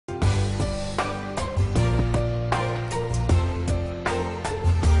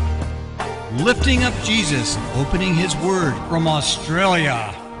lifting up Jesus, opening His Word from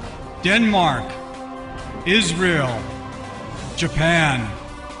Australia, Denmark, Israel, Japan,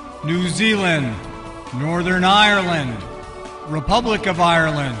 New Zealand, Northern Ireland, Republic of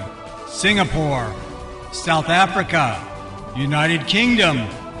Ireland, Singapore, South Africa, United Kingdom,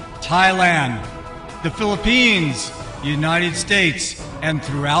 Thailand, the Philippines, United States, and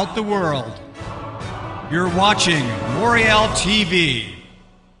throughout the world. You're watching Moriel TV.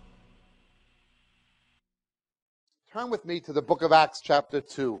 Turn with me to the book of Acts, chapter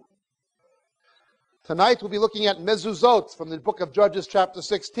 2. Tonight we'll be looking at mezuzot from the book of Judges, chapter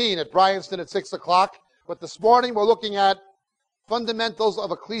 16 at Bryanston at 6 o'clock. But this morning we're looking at fundamentals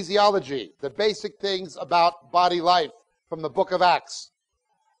of ecclesiology, the basic things about body life from the book of Acts.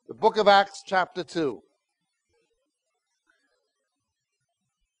 The book of Acts, chapter 2.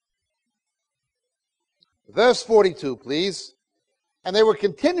 Verse 42, please. And they were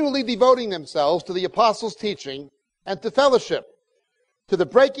continually devoting themselves to the apostles' teaching and to fellowship, to the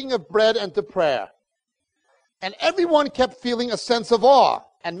breaking of bread and to prayer. And everyone kept feeling a sense of awe,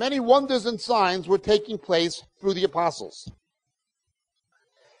 and many wonders and signs were taking place through the apostles.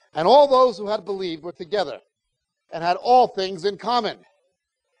 And all those who had believed were together, and had all things in common.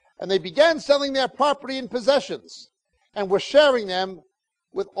 And they began selling their property and possessions, and were sharing them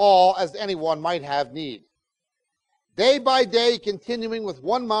with all as anyone might have need. Day by day continuing with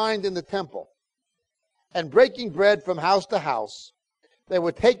one mind in the temple, and breaking bread from house to house, they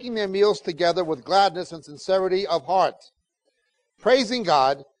were taking their meals together with gladness and sincerity of heart, praising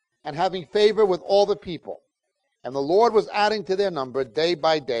God and having favor with all the people. And the Lord was adding to their number day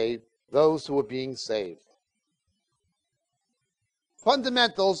by day those who were being saved.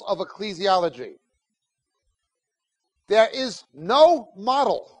 Fundamentals of ecclesiology. There is no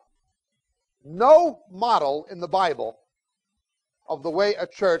model in the Bible of the way a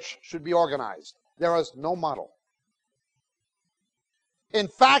church should be organized. There is no model. In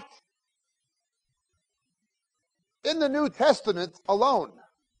fact, in the New Testament alone,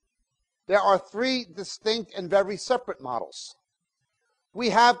 there are three distinct and very separate models. We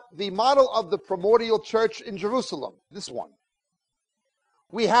have the model of the primordial church in Jerusalem, this one.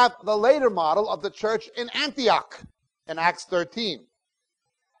 We have the later model of the church in Antioch in Acts 13.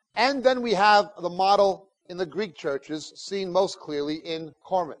 And then we have the model in the Greek churches, seen most clearly in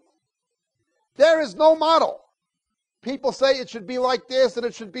Corinth. There is no model. People say it should be like this and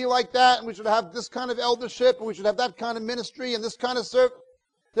it should be like that, and we should have this kind of eldership, and we should have that kind of ministry and this kind of service.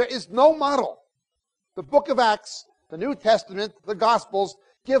 There is no model. The book of Acts, the New Testament, the Gospels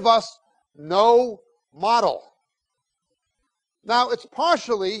give us no model. Now, it's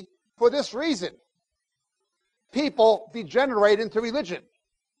partially for this reason. People degenerate into religion.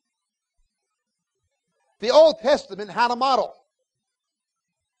 The Old Testament had a model.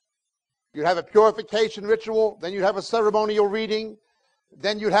 You'd have a purification ritual, then you'd have a ceremonial reading,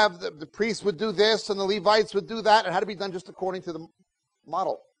 then you'd have the priests would do this and the Levites would do that. It had to be done just according to the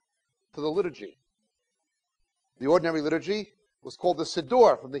model, to the liturgy. The ordinary liturgy was called the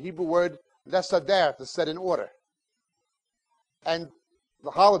Siddur, from the Hebrew word lesader, to set in order. And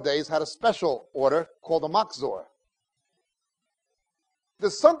the holidays had a special order called the Machzor.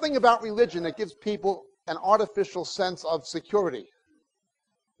 There's something about religion that gives people an artificial sense of security.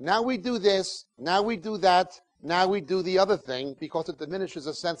 Now we do this, now we do that, now we do the other thing, because it diminishes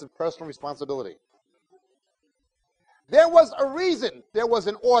a sense of personal responsibility. There was a reason there was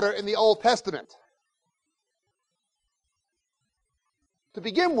an order in the Old Testament. To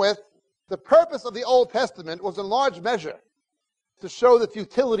begin with, the purpose of the Old Testament was in large measure to show the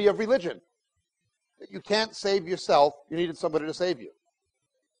futility of religion. That you can't save yourself, you needed somebody to save you.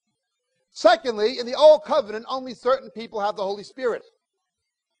 Secondly, in the Old Covenant, only certain people have the Holy Spirit.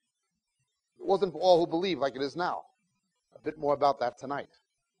 It wasn't for all who believe like it is now. A bit more about that tonight.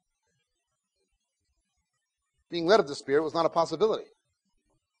 Being led of the Spirit was not a possibility,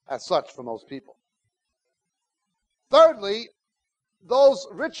 as such, for most people. Thirdly, those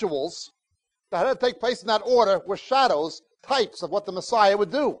rituals that had to take place in that order were shadows, types of what the Messiah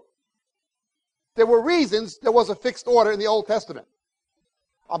would do. There were reasons there was a fixed order in the Old Testament,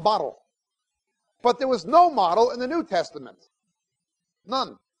 a model. But there was no model in the New Testament.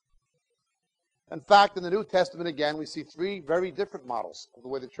 None. In fact, in the New Testament, again, we see three very different models of the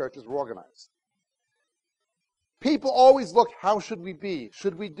way the churches were organized. People always look, how should we be?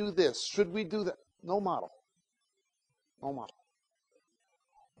 Should we do this? Should we do that? No model. No model.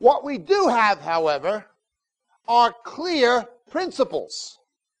 What we do have, however, are clear principles,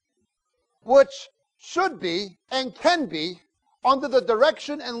 which should be and can be, under the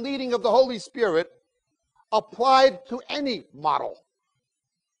direction and leading of the Holy Spirit, applied to any model.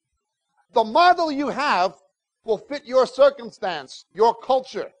 The model you have will fit your circumstance, your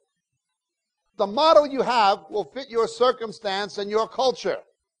culture. The model you have will fit your circumstance and your culture.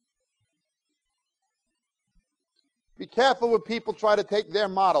 Be careful when people try to take their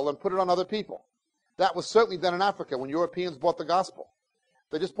model and put it on other people. That was certainly done in Africa when Europeans brought the gospel.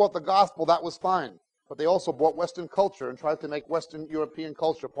 They just brought the gospel, that was fine. But they also brought Western culture and tried to make Western European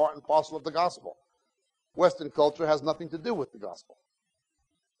culture part and parcel of the gospel. Western culture has nothing to do with the gospel.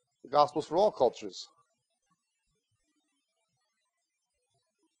 The gospel's for all cultures.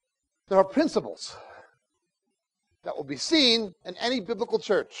 There are principles that will be seen in any biblical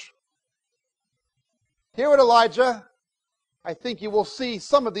church. Here at Elijah, I think you will see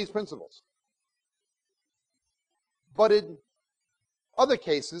some of these principles. But in other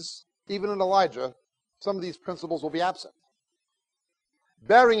cases, even in Elijah, some of these principles will be absent.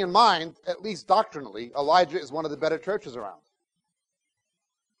 Bearing in mind, at least doctrinally, Elijah is one of the better churches around.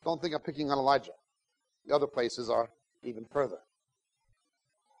 Don't think I'm picking on Elijah. The other places are even further.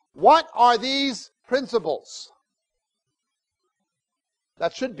 What are these principles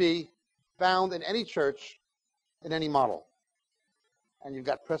that should be found in any church, in any model? And you've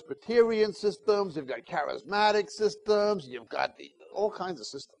got Presbyterian systems, you've got charismatic systems, you've got all kinds of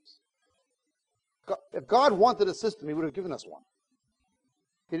systems. If God wanted a system, he would have given us one.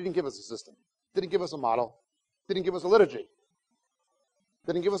 He didn't give us a system. Didn't give us a model. Didn't give us a liturgy.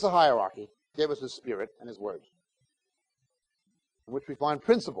 Didn't give us a hierarchy. He gave us his Spirit and his Word, in which we find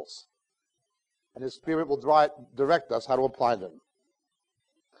principles. And his Spirit will direct us how to apply them.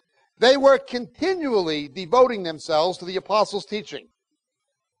 They were continually devoting themselves to the apostles' teaching.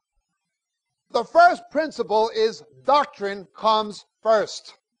 The first principle is doctrine comes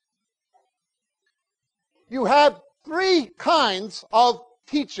first. You have three kinds of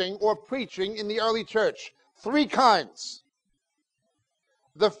teaching or preaching in the early church. Three kinds.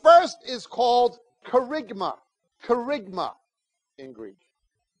 The first is called kerygma. Kerygma in Greek.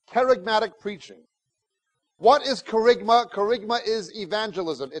 Kerygmatic preaching. What is kerygma? Kerygma is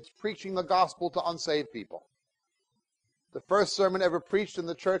evangelism. It's preaching the gospel to unsaved people. The first sermon ever preached in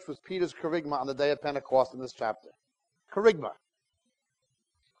the church was Peter's kerygma on the day of Pentecost in this chapter. Kerygma.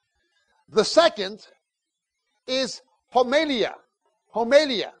 The second is homilia.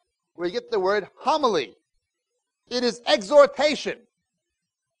 Homilia, where you get the word homily. It is exhortation.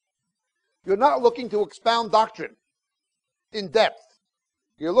 You're not looking to expound doctrine in depth.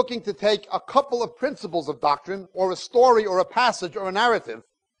 You're looking to take a couple of principles of doctrine, or a story, or a passage, or a narrative,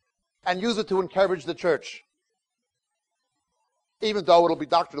 and use it to encourage the church, even though it'll be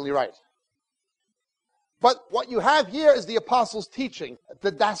doctrinally right. But what you have here is the apostles' teaching,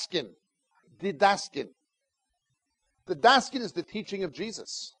 didaskin. Didaskin. Didaskin is the teaching of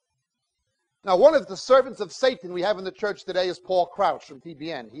Jesus. Now, one of the servants of Satan we have in the church today is Paul Crouch from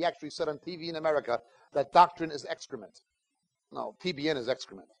TBN. He actually said on TV in America that doctrine is excrement. No, TBN is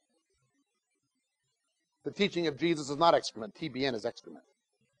excrement. The teaching of Jesus is not excrement. TBN is excrement.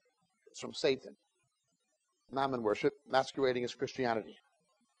 It's from Satan. Mammon worship, masquerading as Christianity.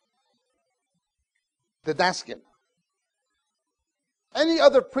 Didaskin. Any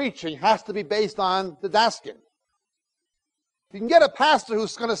other preaching has to be based on didaskin. You can get a pastor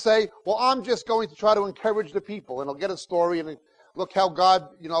who's going to say, well, I'm just going to try to encourage the people, and he'll get a story, and look how God,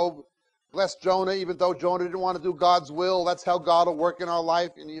 blessed Jonah, even though Jonah didn't want to do God's will. That's how God will work in our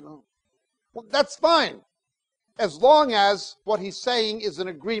life. And, well, that's fine, as long as what he's saying is in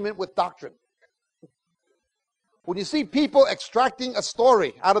agreement with doctrine. When you see people extracting a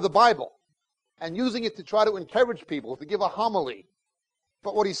story out of the Bible and using it to try to encourage people, to give a homily,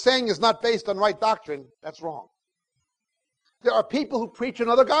 but what he's saying is not based on right doctrine, that's wrong. There are people who preach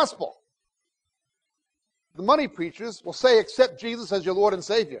another gospel. The money preachers will say, accept Jesus as your Lord and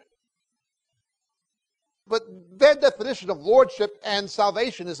Savior. But their definition of lordship and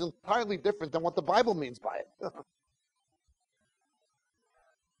salvation is entirely different than what the Bible means by it.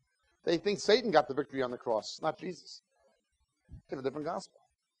 They think Satan got the victory on the cross, not Jesus. It's a different gospel.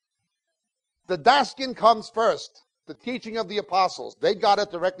 The didaskin comes first, the teaching of the apostles. They got it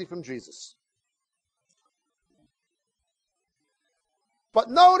directly from Jesus. But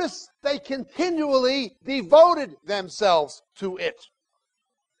notice they continually devoted themselves to it.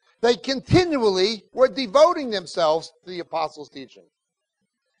 They continually were devoting themselves to the apostles' teaching.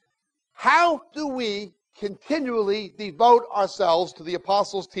 How do we continually devote ourselves to the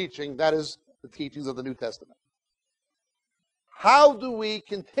apostles' teaching, that is, the teachings of the New Testament? How do we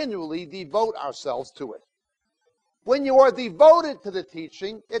continually devote ourselves to it? When you are devoted to the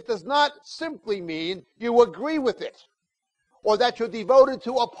teaching, it does not simply mean you agree with it, or that you're devoted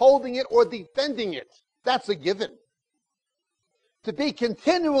to upholding it or defending it. That's a given. To be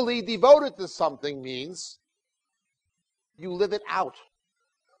continually devoted to something means you live it out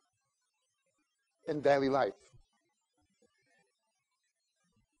in daily life.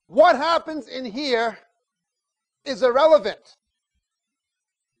 What happens in here is irrelevant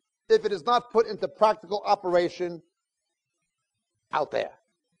if it is not put into practical operation out there.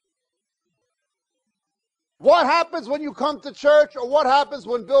 What happens when you come to church, or what happens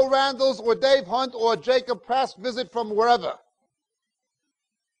when Bill Randalls or Dave Hunt or Jacob Prasch visit from wherever?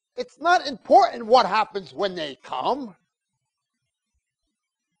 It's not important what happens when they come.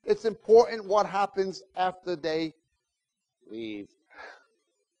 It's important what happens after they leave.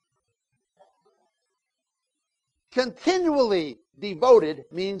 Continually devoted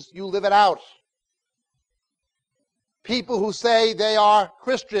means you live it out. People who say they are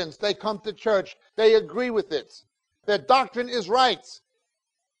Christians, they come to church, they agree with it, their doctrine is right.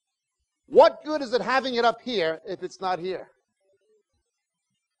 What good is it having it up here if it's not here?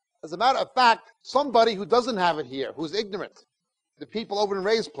 As a matter of fact, somebody who doesn't have it here, who's ignorant, the people over in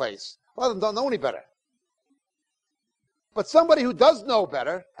Ray's place, a lot of them don't know any better. But somebody who does know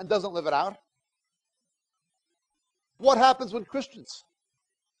better and doesn't live it out, what happens when Christians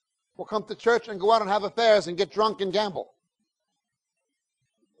will come to church and go out and have affairs and get drunk and gamble?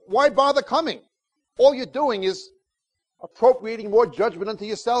 Why bother coming? All you're doing is appropriating more judgment unto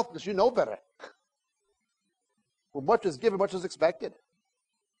yourself because you know better. Well, much is given, much is expected.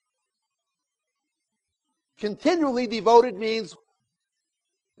 Continually devoted means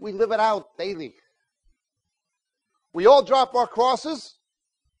we live it out daily. We all drop our crosses.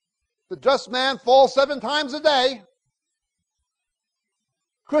 The just man falls 7 times a day.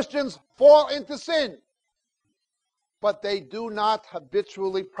 Christians fall into sin, but they do not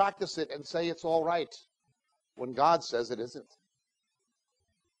habitually practice it and say it's all right when God says it isn't.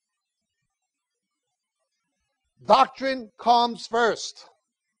 Doctrine comes first.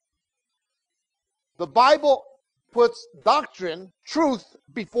 The Bible puts doctrine, truth,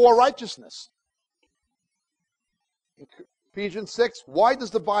 before righteousness. In Ephesians 6, why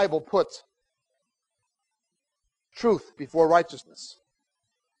does the Bible put truth before righteousness?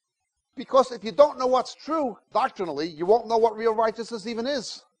 Because if you don't know what's true doctrinally, you won't know what real righteousness even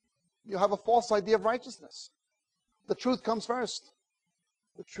is. You have a false idea of righteousness. The truth comes first.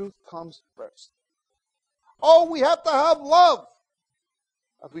 The truth comes first. Oh, we have to have love.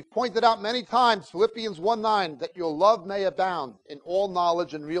 As we've pointed out many times, Philippians 1:9, that your love may abound in all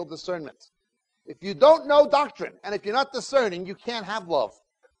knowledge and real discernment. If you don't know doctrine, and if you're not discerning, you can't have love.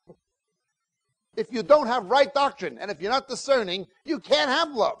 If you don't have right doctrine, and if you're not discerning, you can't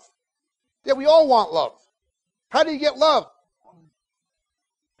have love. Yeah, we all want love. How do you get love?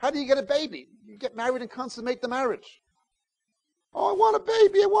 How do you get a baby? You get married and consummate the marriage. Oh, I want a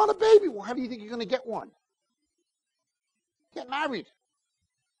baby, I want a baby. Well, how do you think you're going to get one? Get married.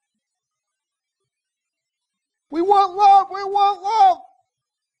 We want love, we want love.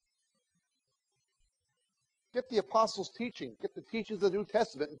 Get the apostles' teaching, get the teachings of the New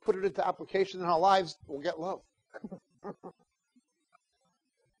Testament and put it into application in our lives, we'll get love.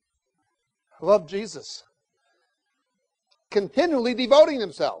 Love Jesus. Continually devoting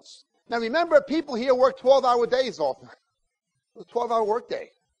themselves. Now remember, people here work 12-hour days often. It's a 12-hour work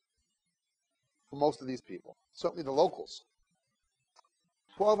day for most of these people, certainly the locals.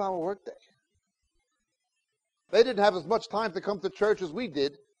 12-hour work day. They didn't have as much time to come to church as we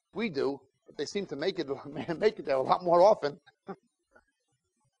do, but they seem to make it there a lot more often.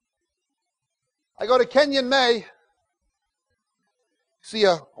 I go to Kenya in May, see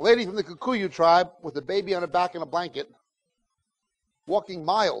a lady from the Kikuyu tribe with a baby on her back and a blanket, walking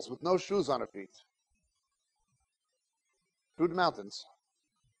miles with no shoes on her feet, through the mountains,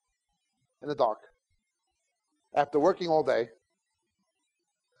 in the dark, after working all day,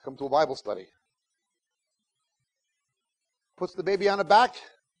 come to a Bible study. Puts the baby on her back,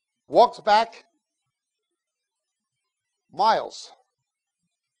 walks back miles,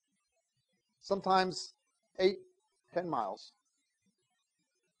 sometimes 8, 10 miles.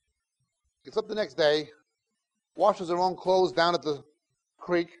 Gets up the next day, washes her own clothes down at the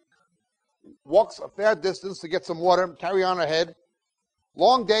creek, walks a fair distance to get some water, carry on her head.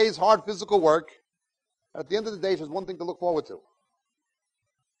 Long days, hard physical work. At the end of the day, she has one thing to look forward to.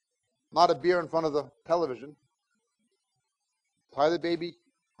 Not a beer in front of the television. Tie the baby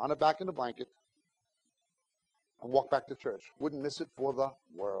on her back in a blanket and walk back to church. Wouldn't miss it for the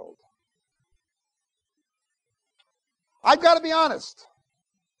world. I've got to be honest.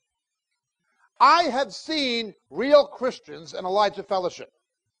 I have seen real Christians in Elijah Fellowship.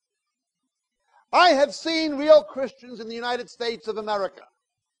 I have seen real Christians in the United States of America.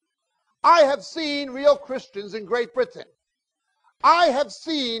 I have seen real Christians in Great Britain. I have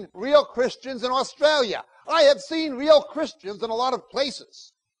seen real Christians in Australia. I have seen real Christians in a lot of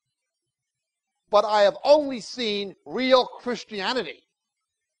places. But I have only seen real Christianity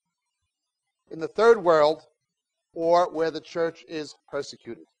in the third world or where the church is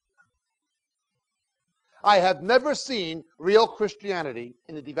persecuted. I have never seen real Christianity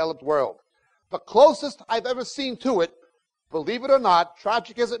in the developed world. The closest I've ever seen to it, believe it or not,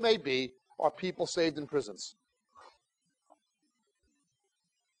 tragic as it may be, are people saved in prisons.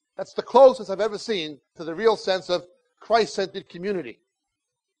 That's the closest I've ever seen to the real sense of Christ-centered community,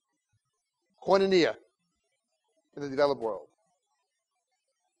 koinonia, in the developed world.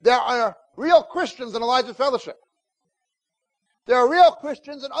 There are real Christians in Elijah Fellowship. There are real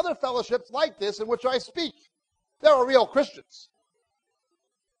Christians in other fellowships like this in which I speak. There are real Christians.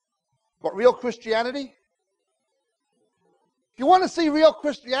 But real Christianity? If you want to see real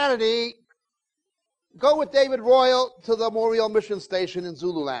Christianity, go with David Royal to the Moriel mission station in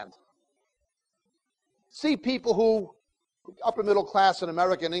Zululand. See people who, upper middle class in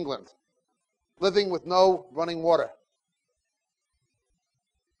America and England, living with no running water,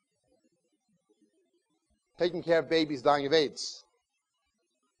 taking care of babies dying of AIDS.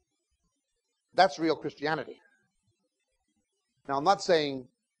 That's real Christianity. Now, I'm not saying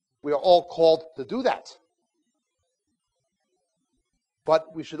we are all called to do that.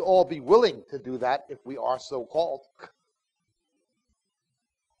 But we should all be willing to do that if we are so called.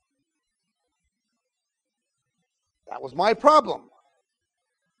 That was my problem.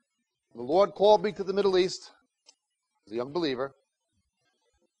 The Lord called me to the Middle East as a young believer.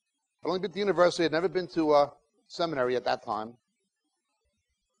 I'd only been to university. I'd never been to a seminary at that time.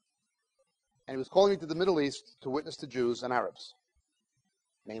 And he was calling me to the Middle East to witness to Jews and Arabs,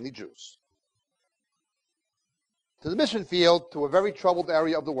 mainly Jews. To the mission field, to a very troubled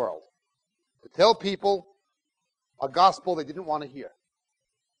area of the world, to tell people a gospel they didn't want to hear.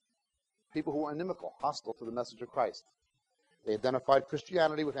 People who were inimical, hostile to the message of Christ. They identified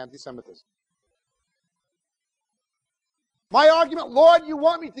Christianity with anti-Semitism. My argument, Lord, you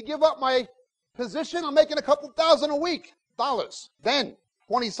want me to give up my position? I'm making a couple thousand a week, dollars, then,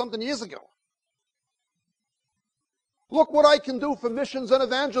 20-something years ago. Look what I can do for missions and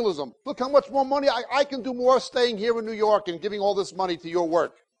evangelism. Look how much more money I can do more staying here in New York and giving all this money to your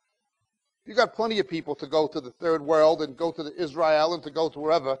work. You've got plenty of people to go to the third world and go to Israel and to go to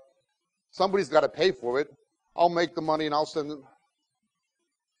wherever. Somebody's got to pay for it. I'll make the money and I'll send them.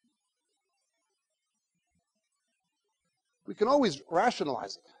 We can always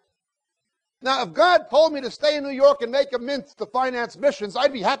rationalize it. Now, if God told me to stay in New York and make a mint to finance missions,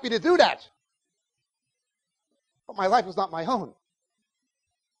 I'd be happy to do that. But my life is not my own.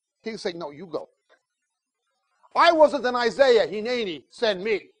 He would say, no, you go. I wasn't an Isaiah, Hineni, send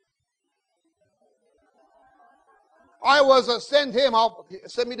me. I was a send him,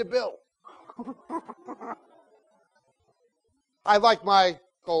 send me the bill. I like my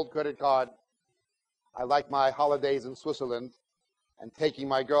gold credit card. I like my holidays in Switzerland and taking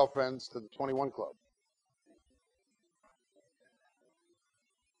my girlfriends to the 21 Club.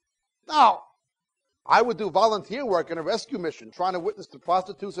 Now, I would do volunteer work in a rescue mission, trying to witness to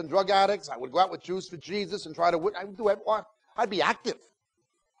prostitutes and drug addicts. I would go out with Jews for Jesus and try to witness. I'd be active.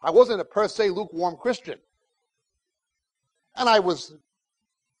 I wasn't a per se lukewarm Christian. And I was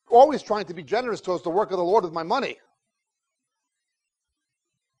always trying to be generous towards the work of the Lord with my money.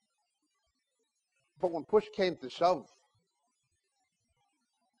 But when push came to shove,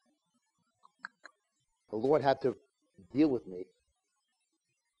 the Lord had to deal with me.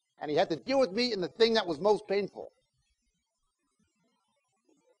 And he had to deal with me in the thing that was most painful.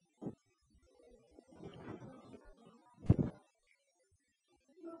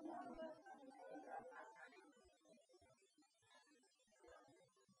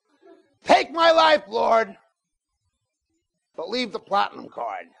 Take my life, Lord, but leave the platinum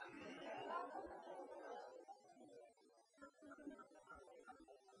card.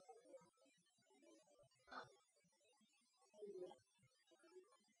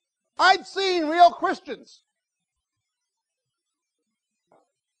 I'd seen real Christians.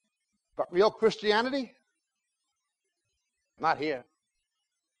 But real Christianity? Not here.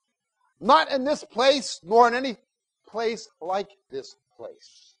 Not in this place, nor in any place like this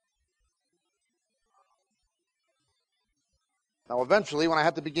place. Now, eventually, when I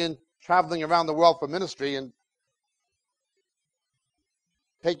had to begin traveling around the world for ministry and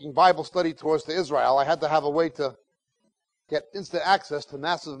taking Bible study tours to Israel, I had to have a way to get instant access to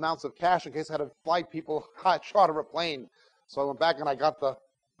massive amounts of cash in case I had to fly people, charter a plane. So I went back and I got the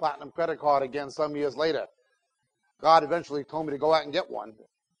platinum credit card again some years later. God eventually told me to go out and get one.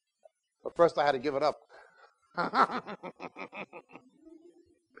 But first I had to give it up.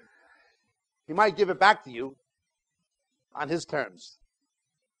 He might give it back to you on his terms.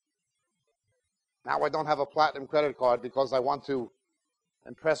 Now I don't have a platinum credit card because I want to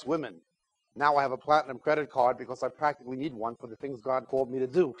impress women. Now I have a platinum credit card because I practically need one for the things God called me to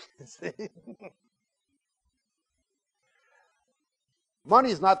do.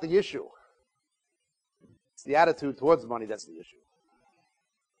 Money is not the issue. It's the attitude towards money that's the issue.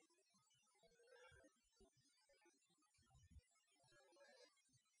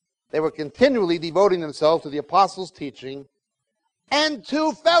 They were continually devoting themselves to the apostles' teaching and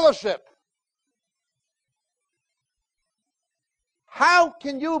to fellowship. How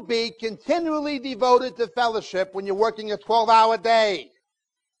can you be continually devoted to fellowship when you're working a 12-hour day?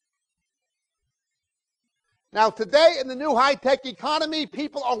 Now, today in the new high-tech economy,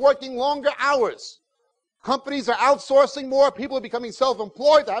 people are working longer hours. Companies are outsourcing more. People are becoming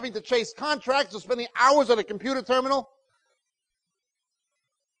self-employed. They're having to chase contracts. They're spending hours at a computer terminal.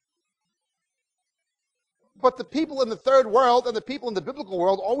 But the people in the third world and the people in the biblical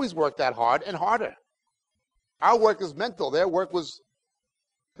world always work that hard and harder. Our work is mental. Their work was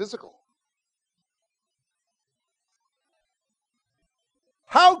physical.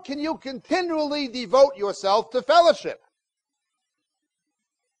 How can you continually devote yourself to fellowship?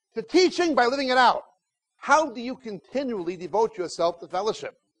 To teaching by living it out. How do you continually devote yourself to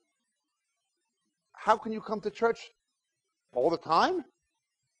fellowship? How can you come to church all the time?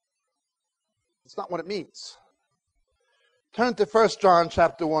 It's not what it means. Turn to 1 John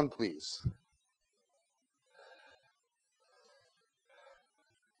chapter 1, please.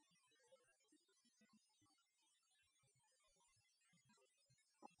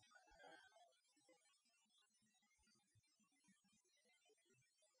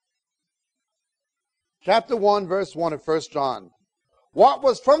 Chapter 1, verse 1 of 1 John. What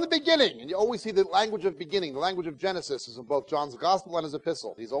was from the beginning, and you always see the language of beginning, the language of Genesis is in both John's gospel and his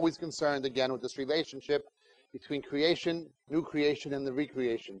epistle. He's always concerned, again, with this relationship between creation, new creation, and the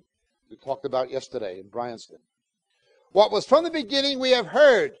recreation we talked about yesterday in Bryanston. What was from the beginning we have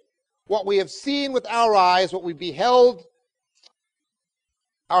heard, what we have seen with our eyes, what we beheld,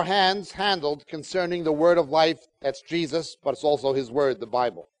 our hands handled concerning the word of life, that's Jesus, but it's also his word, the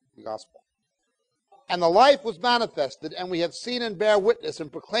Bible, the gospel. And the life was manifested, and we have seen and bear witness and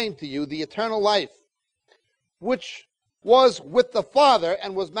proclaim to you the eternal life, which was with the Father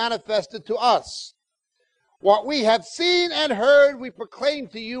and was manifested to us. What we have seen and heard we proclaim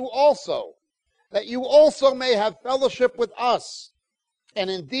to you also, that you also may have fellowship with us. And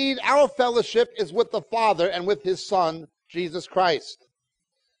indeed our fellowship is with the Father and with his Son, Jesus Christ.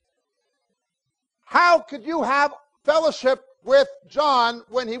 How could you have fellowship with John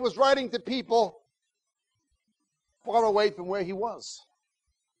when he was writing to people far away from where he was?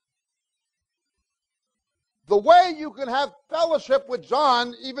 The way you can have fellowship with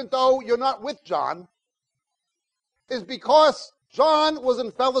John, even though you're not with John, is because John was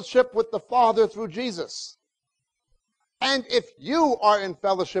in fellowship with the Father through Jesus. And if you are in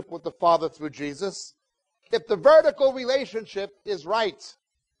fellowship with the Father through Jesus, if the vertical relationship is right,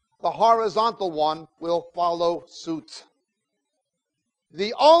 the horizontal one will follow suit.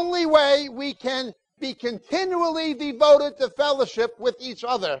 The only way we can be continually devoted to fellowship with each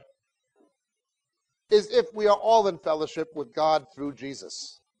other is if we are all in fellowship with God through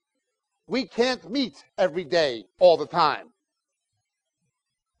Jesus. We can't meet every day all the time.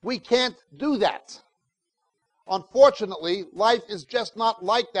 We can't do that. Unfortunately, life is just not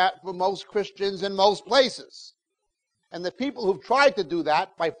like that for most Christians in most places. And the people who've tried to do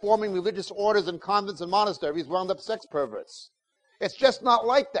that by forming religious orders and convents and monasteries wound up sex perverts. It's just not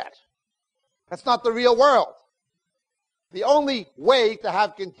like that. That's not the real world. The only way to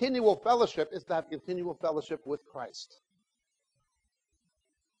have continual fellowship is to have continual fellowship with Christ.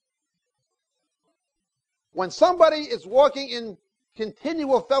 When somebody is walking in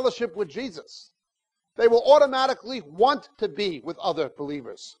continual fellowship with Jesus, they will automatically want to be with other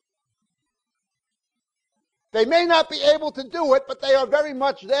believers. They may not be able to do it, but they are very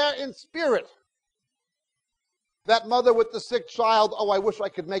much there in spirit. That mother with the sick child, oh, I wish I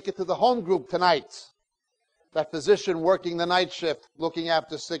could make it to the home group tonight. That physician working the night shift, looking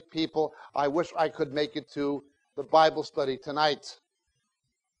after sick people, I wish I could make it to the Bible study tonight.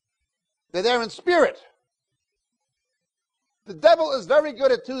 They're there in spirit. The devil is very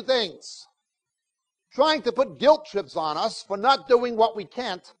good at two things. Trying to put guilt trips on us for not doing what we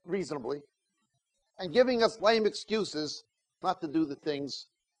can't reasonably, and giving us lame excuses not to do the things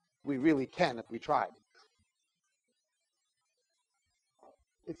we really can if we tried.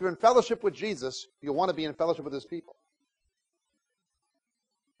 If you're in fellowship with Jesus, you'll want to be in fellowship with his people.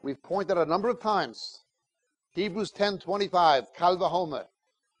 We've pointed out a number of times Hebrews 10:25, Kal vachomer.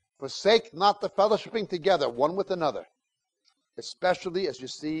 Forsake not the fellowshipping together one with another, especially as you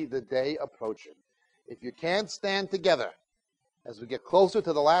see the day approaching. If you can't stand together, as we get closer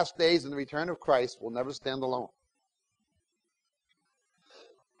to the last days and the return of Christ, we'll never stand alone.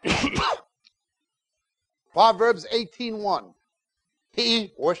 Proverbs 18:1.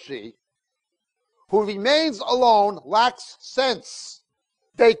 He or she who remains alone lacks sense.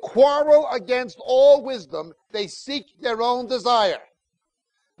 They quarrel against all wisdom. They seek their own desire.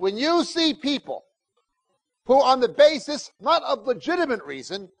 When you see people who, on the basis not of legitimate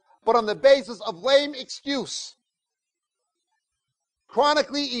reason, but on the basis of lame excuse,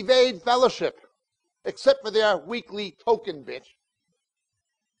 chronically evade fellowship, except for their weekly token bitch,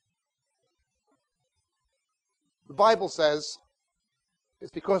 the Bible says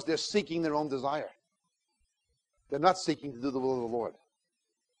it's because they're seeking their own desire. They're not seeking to do the will of the Lord.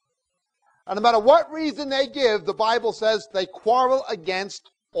 And no matter what reason they give, the Bible says they quarrel against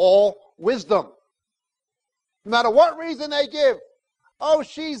all wisdom. No matter what reason they give. Oh,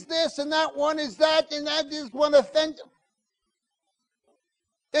 she's this, and that one is that, and that is one offensive.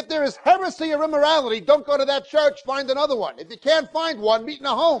 If there is heresy or immorality, don't go to that church, find another one. If you can't find one, meet in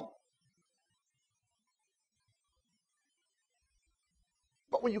a home.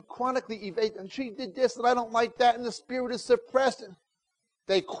 But when you chronically evade, and she did this, and I don't like that, and the spirit is suppressed,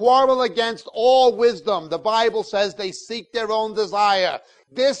 they quarrel against all wisdom. The Bible says they seek their own desire.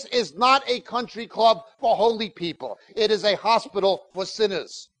 This is not a country club for holy people. It is a hospital for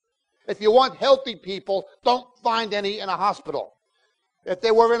sinners. If you want healthy people, don't find any in a hospital. If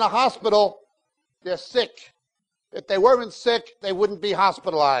they were in a hospital, they're sick. If they weren't sick, they wouldn't be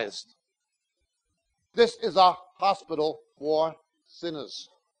hospitalized. This is a hospital for sinners.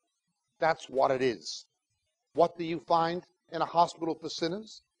 That's what it is. What do you find in a hospital for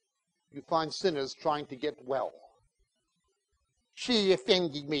sinners? You find sinners trying to get well. She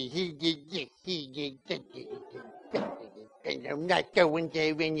offended me. He did this. He did that. And I'm not going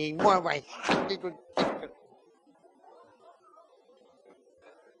there anymore.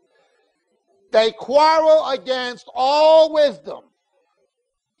 They quarrel against all wisdom.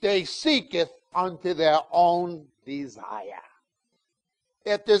 They seeketh unto their own desire.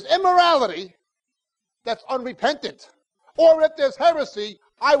 If there's immorality, that's unrepentant. Or if there's heresy,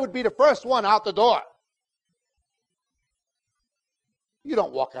 I would be the first one out the door. You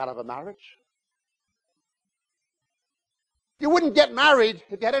don't walk out of a marriage. You wouldn't get married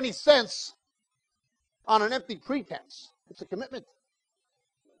if you had any sense on an empty pretense. It's a commitment.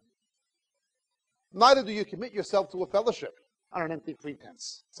 Neither do you commit yourself to a fellowship on an empty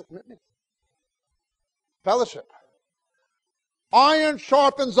pretense. It's a commitment. Fellowship. Iron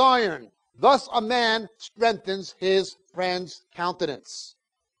sharpens iron. Thus a man strengthens his friend's countenance.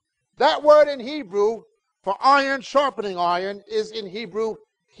 That word in Hebrew for iron sharpening iron is in Hebrew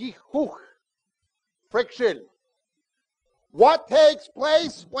hihuch, friction. What takes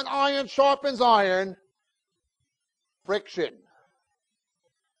place when iron sharpens iron? Friction.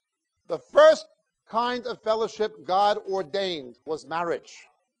 The first kind of fellowship God ordained was marriage.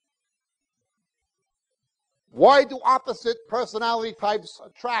 Why do opposite personality types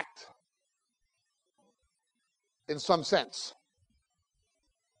attract? In some sense.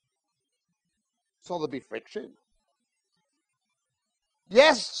 So there'll be friction.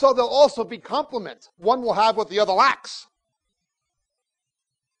 Yes, so there'll also be complement. One will have what the other lacks.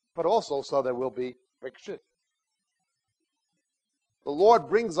 But also so there will be friction. The Lord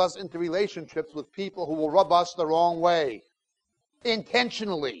brings us into relationships with people who will rub us the wrong way,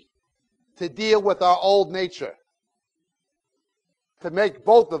 intentionally, to deal with our old nature, to make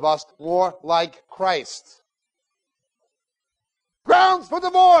both of us more like Christ. Grounds for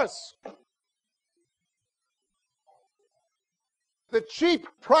divorce. The cheap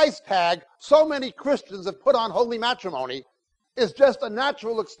price tag so many Christians have put on holy matrimony is just a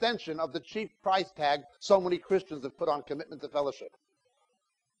natural extension of the cheap price tag so many Christians have put on commitment to fellowship.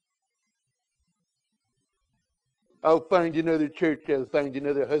 I'll find another church, I'll find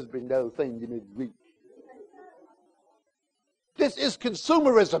another husband, I'll find another week. This is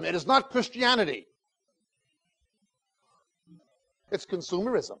consumerism. It is not Christianity. It's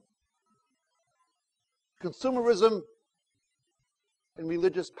consumerism. Consumerism in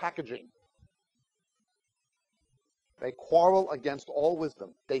religious packaging. They quarrel against all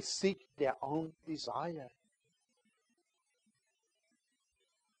wisdom. They seek their own desire.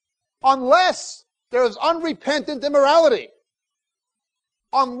 Unless there is unrepentant immorality,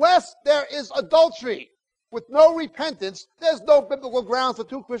 unless there is adultery with no repentance, there's no biblical grounds for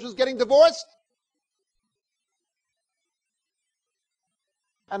two Christians getting divorced.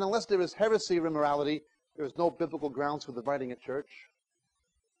 And unless there is heresy or immorality, There is no biblical grounds for dividing a church.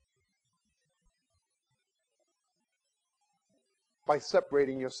 By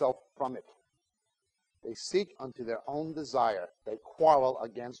separating yourself from it. They seek unto their own desire. They quarrel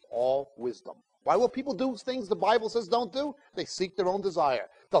against all wisdom. Why will people do things the Bible says don't do? They seek their own desire.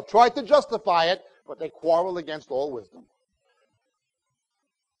 They'll try to justify it, but they quarrel against all wisdom.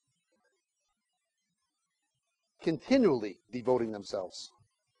 Continually devoting themselves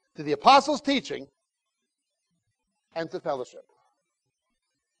to the apostles' teaching and to fellowship.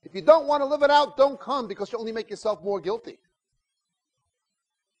 If you don't want to live it out, don't come, because you only make yourself more guilty.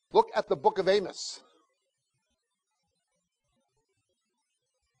 Look at the book of Amos.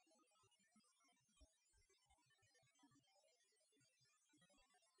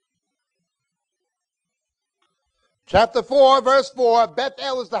 Chapter 4, verse 4,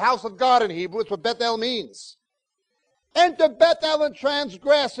 Bethel is the house of God in Hebrew. It's what Bethel means. Enter Bethel and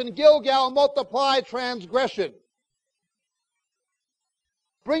transgress, and Gilgal multiply transgression.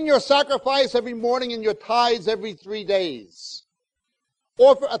 Bring your sacrifice every morning and your tithes every 3 days.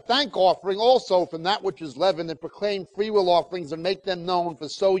 Offer a thank offering also from that which is leavened, and proclaim freewill offerings and make them known, for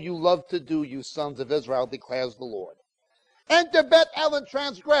so you love to do, you sons of Israel, declares the Lord. Enter Bethel and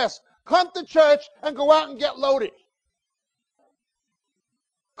transgress. Come to church and go out and get loaded.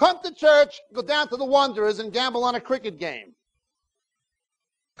 Come to church, go down to the Wanderers and gamble on a cricket game.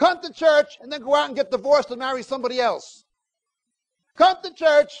 Come to church and then go out and get divorced and marry somebody else. Come to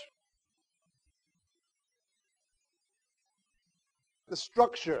church. The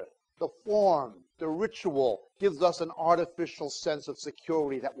structure, the form, the ritual gives us an artificial sense of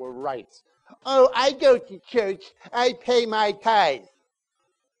security that we're right. Oh, I go to church, I pay my tithe.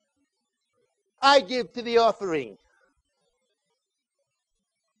 I give to the offering.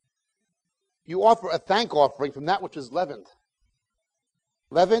 You offer a thank offering from that which is leavened.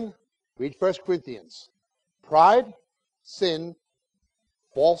 Leaven, read 1 Corinthians. Pride, sin,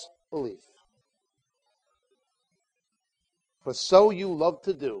 false belief. For so you love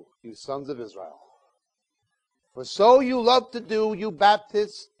to do, you sons of Israel. For so you love to do, you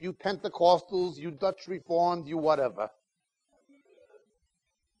Baptists, you Pentecostals, you Dutch Reformed, you whatever.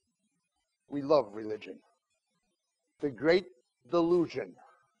 We love religion. The great delusion.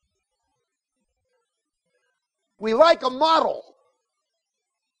 We like a model.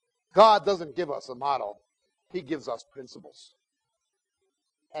 God doesn't give us a model. He gives us principles.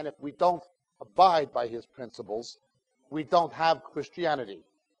 And if we don't abide by his principles, we don't have Christianity.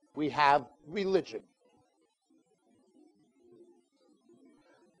 We have religion.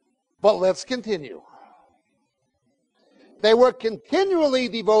 But let's continue. They were continually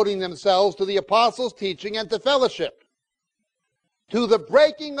devoting themselves to the apostles' teaching and to fellowship, to the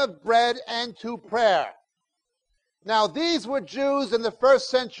breaking of bread and to prayer. Now, these were Jews in the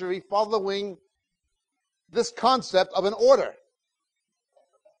first century following this concept of an order.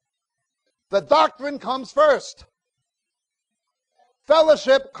 The doctrine comes first.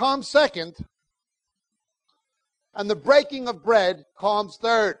 Fellowship comes second. And the breaking of bread comes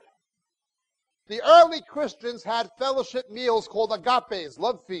third. The early Christians had fellowship meals called agapes,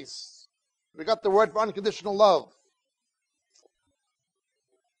 love feasts. We got the word for unconditional love.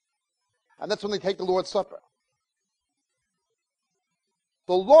 And that's when they take the Lord's Supper.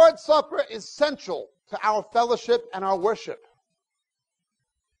 The Lord's Supper is central to our fellowship and our worship.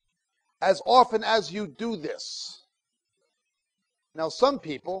 As often as you do this. Now, some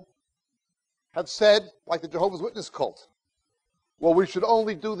people have said, like the Jehovah's Witness cult, well, we should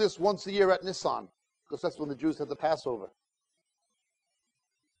only do this once a year at Nisan, because that's when the Jews had the Passover.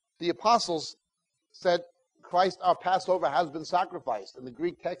 The apostles said, Christ, our Passover, has been sacrificed. And the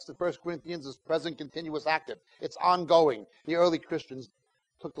Greek text of 1 Corinthians is present, continuous, active. It's ongoing. The early Christians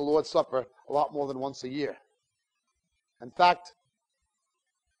took the Lord's Supper a lot more than once a year. In fact,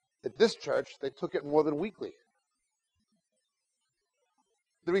 at this church, they took it more than weekly.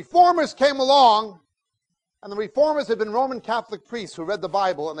 The Reformers came along, and the Reformers had been Roman Catholic priests who read the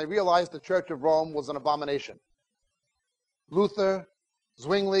Bible, and they realized the Church of Rome was an abomination. Luther,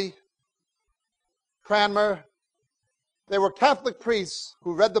 Zwingli, Cranmer, they were Catholic priests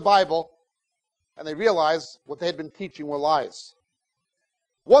who read the Bible, and they realized what they had been teaching were lies.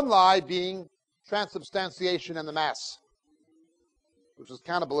 One lie being transubstantiation and the Mass, which is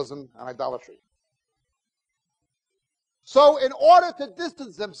cannibalism and idolatry. So in order to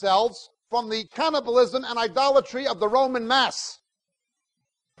distance themselves from the cannibalism and idolatry of the Roman Mass,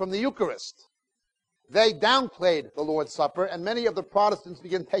 from the Eucharist, they downplayed the Lord's Supper, and many of the Protestants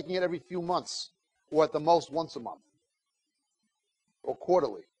began taking it every few months, or at the most once a month, or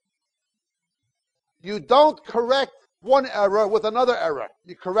quarterly. You don't correct one error with another error.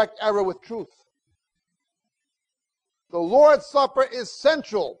 You correct error with truth. The Lord's Supper is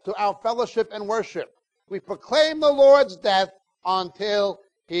central to our fellowship and worship. We proclaim the Lord's death until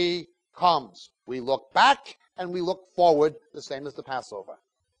he comes. We look back and we look forward, the same as the Passover.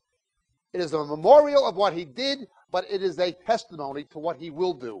 It is a memorial of what he did, but it is a testimony to what he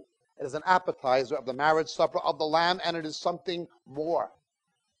will do. It is an appetizer of the marriage supper of the Lamb, and it is something more.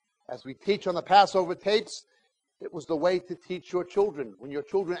 As we teach on the Passover tapes, it was the way to teach your children. When your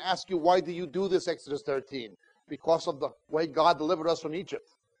children ask you, why do you do this, Exodus 13? Because of the way God delivered us from Egypt.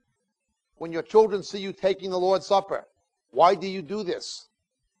 When your children see you taking the Lord's Supper, why do you do this?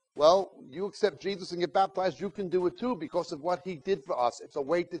 Well, you accept Jesus and get baptized, you can do it too because of what he did for us. It's a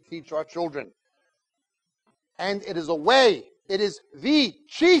way to teach our children. And it is a way, it is the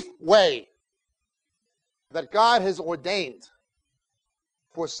chief way that God has ordained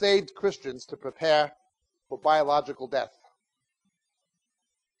for saved Christians to prepare for biological death.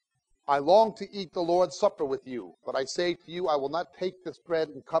 I long to eat the Lord's Supper with you, but I say to you, I will not take this bread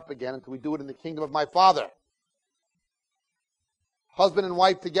and cup again until we do it in the kingdom of my Father. Husband and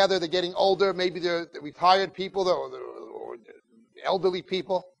wife together, they're getting older, maybe they're retired people or elderly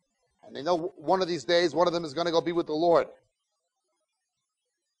people, and they know one of these days, one of them is going to go be with the Lord.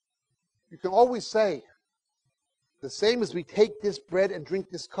 You can always say, the same as we take this bread and drink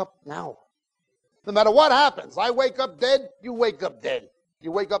this cup now. No matter what happens, I wake up dead, you wake up dead.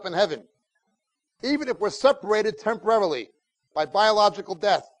 You wake up in heaven. Even if we're separated temporarily by biological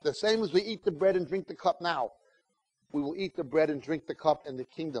death, the same as we eat the bread and drink the cup now, we will eat the bread and drink the cup in the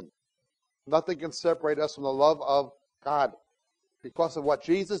kingdom. Nothing can separate us from the love of God. Because of what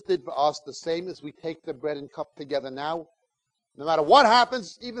Jesus did for us, the same as we take the bread and cup together now, no matter what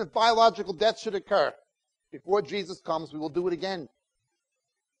happens, even if biological death should occur, before Jesus comes, we will do it again.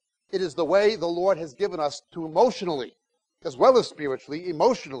 It is the way the Lord has given us to emotionally, as well as spiritually,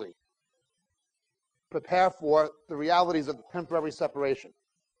 emotionally, prepare for the realities of the temporary separation.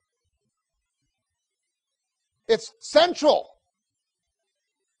 It's central.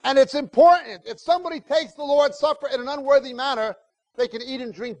 And it's important. If somebody takes the Lord's Supper in an unworthy manner, they can eat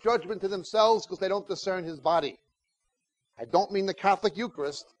and drink judgment to themselves because they don't discern his body. I don't mean the Catholic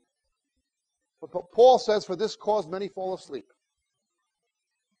Eucharist. But Paul says, for this cause many fall asleep.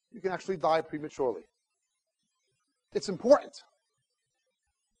 You can actually die prematurely. It's important.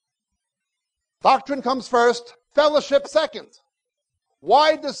 Doctrine comes first, fellowship second.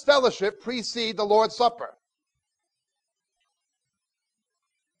 Why does fellowship precede the Lord's Supper?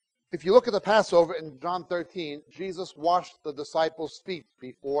 If you look at the Passover in John 13, Jesus washed the disciples' feet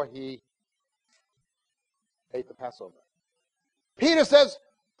before he ate the Passover. Peter says,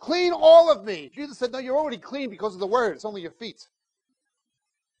 clean all of me. Jesus said, no, you're already clean because of the word. It's only your feet.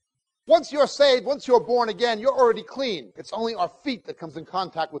 Once you're saved, once you're born again, you're already clean. It's only our feet that comes in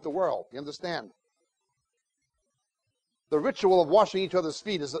contact with the world. You understand? The ritual of washing each other's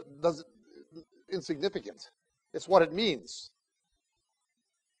feet is insignificant. It's what it means.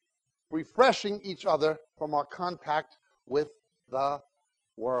 Refreshing each other from our contact with the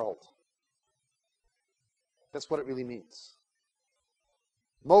world. That's what it really means.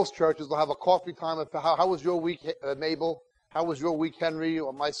 Most churches will have a coffee time of how was your week, Mabel? How was your week, Henry?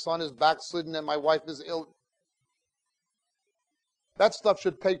 Or my son is backslidden and my wife is ill. That stuff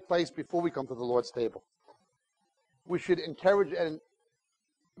should take place before we come to the Lord's table. We should encourage and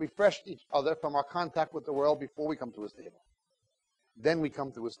refresh each other from our contact with the world before we come to his table. Then we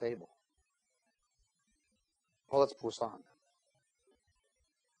come to his table. Well, let's push on.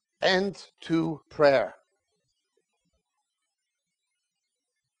 And to prayer.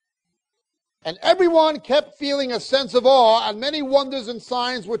 And everyone kept feeling a sense of awe, and many wonders and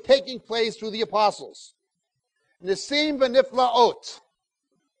signs were taking place through the apostles. Nisim v'niflaot.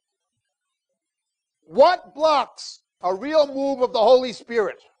 What blocks a real move of the Holy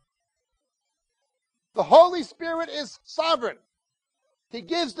Spirit? The Holy Spirit is sovereign. He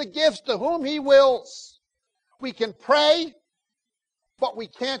gives the gifts to whom he wills. We can pray, but we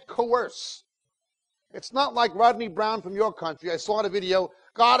can't coerce. It's not like Rodney Brown from your country. I saw in a video,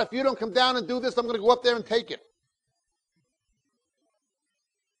 God, if you don't come down and do this, I'm going to go up there and take it.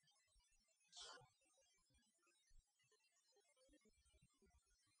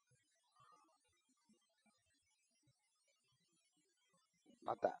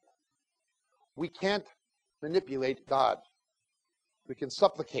 Not that. We can't manipulate God. We can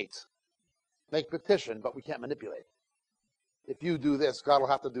supplicate, make petition, but we can't manipulate. If you do this, God will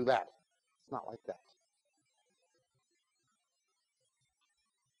have to do that. It's not like that.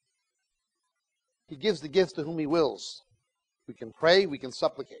 He gives the gifts to whom he wills. We can pray, we can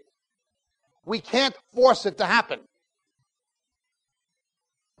supplicate. We can't force it to happen.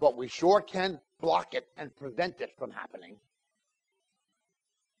 But we sure can block it and prevent it from happening.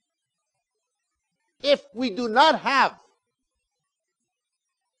 If we do not have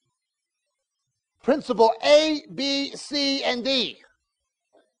principle A, B, C, and D,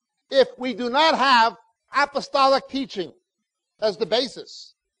 if we do not have apostolic teaching as the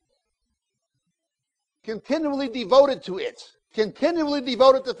basis, continually devoted to it, continually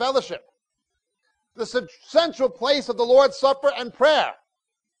devoted to fellowship, the central place of the Lord's Supper and prayer,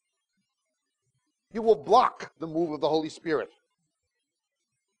 you will block the move of the Holy Spirit.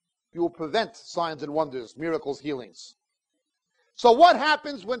 You will prevent signs and wonders, miracles, healings. So what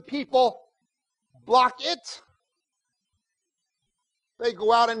happens when people block it? They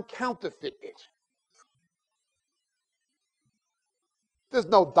go out and counterfeit it. There's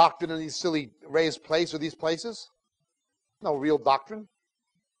no doctrine in these silly raised places or these places. No real doctrine.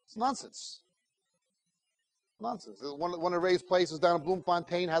 It's nonsense. Nonsense. One of the raised places down in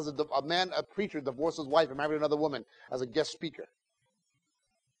Bloemfontein has a preacher divorced his wife and married another woman as a guest speaker.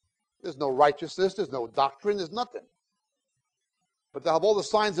 There's no righteousness, there's no doctrine, there's nothing. But they'll have all the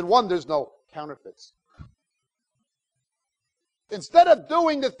signs and wonders, no counterfeits. Instead of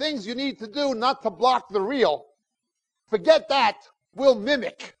doing the things you need to do not to block the real, forget that. We'll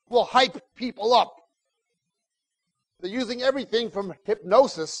mimic. We'll hype people up. They're using everything from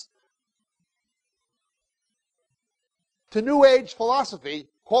hypnosis to New Age philosophy,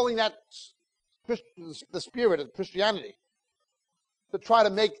 calling that the spirit of Christianity, to try to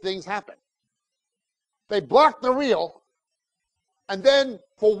make things happen. They block the real, and then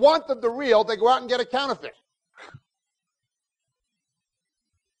for want of the real, they go out and get a counterfeit.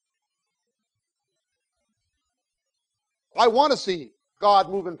 I want to see God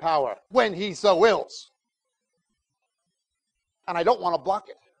move in power when He so wills. And I don't want to block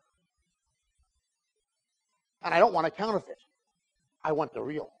it. And I don't want to counterfeit. I want the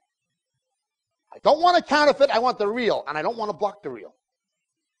real. I don't want to counterfeit, I want the real. And I don't want to block the real.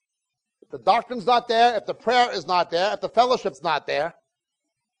 If the doctrine's not there, if the prayer is not there, if the fellowship's not there,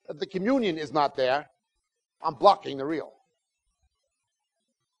 if the communion is not there, I'm blocking the real.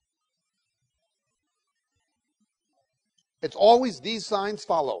 It's always these signs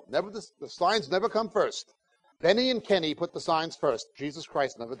follow. Never the signs never come first. Benny and Kenny put the signs first. Jesus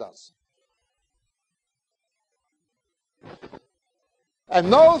Christ never does.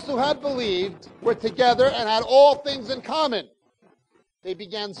 And those who had believed were together and had all things in common. They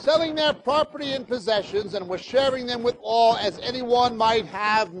began selling their property and possessions and were sharing them with all as anyone might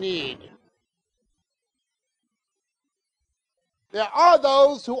have need. There are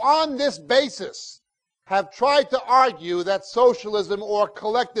those who on this basis have tried to argue that socialism or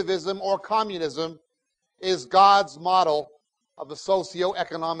collectivism or communism is God's model of a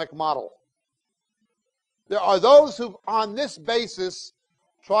socio-economic model. There are those who on this basis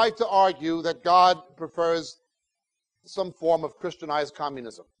try to argue that God prefers some form of Christianized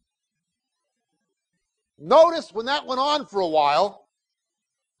communism. Notice when that went on for a while,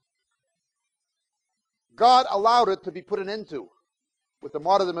 God allowed it to be put an end to with the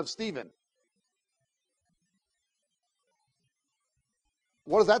martyrdom of Stephen.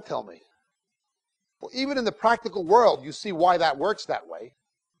 What does that tell me? Well, even in the practical world, you see why that works that way.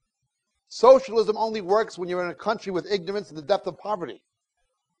 Socialism only works when you're in a country with ignorance and the depth of poverty.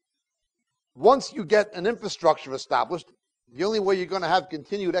 Once you get an infrastructure established, the only way you're going to have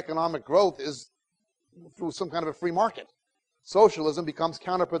continued economic growth is through some kind of a free market. Socialism becomes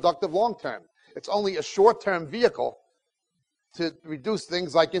counterproductive long term. It's only a short-term vehicle to reduce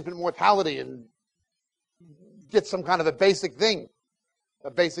things like infant mortality and get some kind of a basic thing,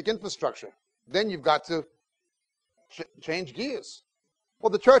 a basic infrastructure. Then you've got to change gears. Well,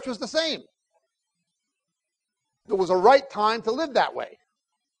 the church was the same. There was a right time to live that way.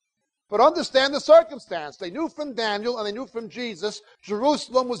 But understand the circumstance. They knew from Daniel and they knew from Jesus,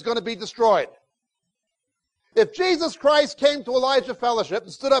 Jerusalem was going to be destroyed. If Jesus Christ came to Elijah Fellowship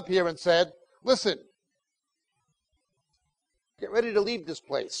and stood up here and said, listen, get ready to leave this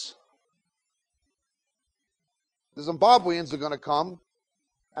place. The Zimbabweans are going to come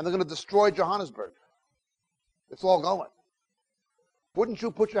and they're going to destroy Johannesburg. It's all going. Wouldn't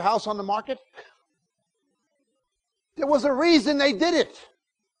you put your house on the market? There was a reason they did it.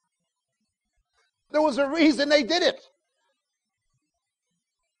 There was a reason they did it.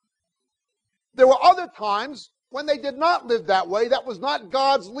 There were other times when they did not live that way. That was not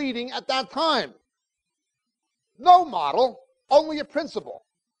God's leading at that time. No model, only a principle.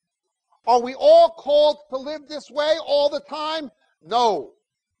 Are we all called to live this way all the time? No.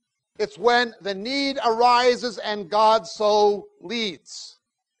 It's when the need arises and God so leads.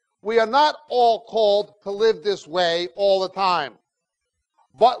 We are not all called to live this way all the time.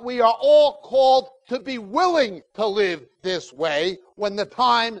 but we are all called to be willing to live this way when the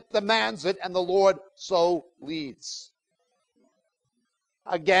time demands it and the Lord so leads.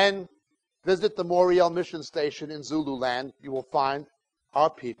 Again, visit the Moriel mission station in Zululand. You will find our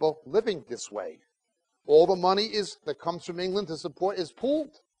people living this way. All the money that comes from England to support is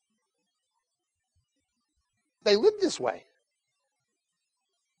pooled. They live this way.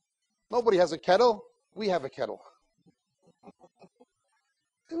 Nobody has a kettle. We have a kettle.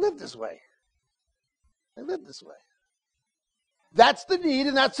 They live this way. They live this way. That's the need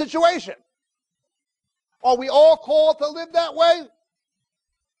in that situation. Are we all called to live that way?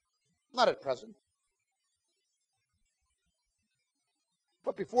 Not at present.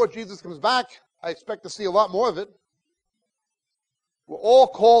 But before Jesus comes back, I expect to see a lot more of it. We're all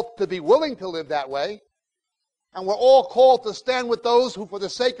called to be willing to live that way. And we're all called to stand with those who, for the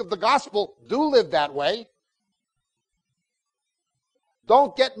sake of the gospel, do live that way.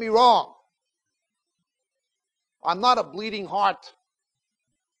 Don't get me wrong. I'm not a bleeding heart,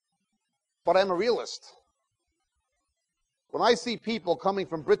 but I'm a realist. When I see people coming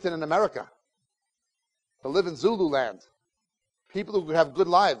from Britain and America to live in Zululand, people who have good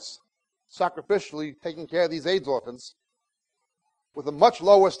lives, sacrificially taking care of these AIDS orphans, with a much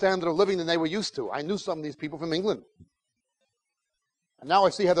lower standard of living than they were used to. I knew some of these people from England. And now I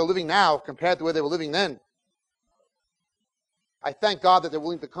see how they're living now compared to where they were living then. I thank God that they're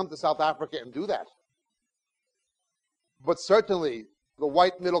willing to come to South Africa and do that. But certainly, the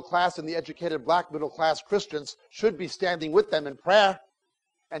white middle class and the educated black middle class Christians should be standing with them in prayer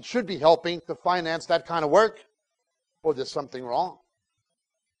and should be helping to finance that kind of work, or there's something wrong.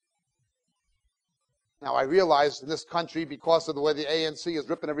 Now, I realize in this country, because of the way the ANC is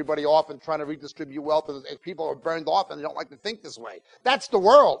ripping everybody off and trying to redistribute wealth, and people are burned off and they don't like to think this way. That's the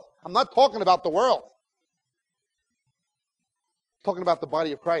world. I'm not talking about the world. I'm talking about the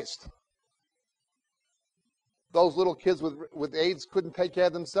body of Christ. Those little kids with AIDS couldn't take care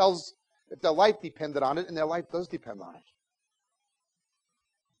of themselves if their life depended on it, and their life does depend on it.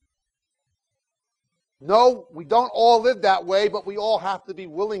 No, we don't all live that way, but we all have to be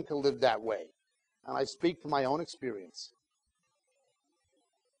willing to live that way. And I speak from my own experience.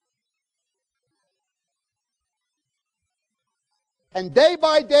 And day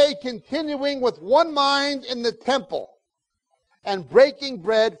by day, continuing with one mind in the temple and breaking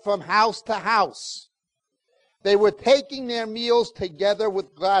bread from house to house, they were taking their meals together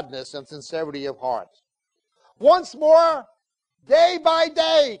with gladness and sincerity of heart. Once more, day by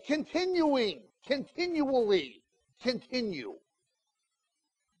day, continually.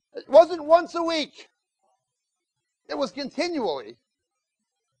 It wasn't once a week. It was continually.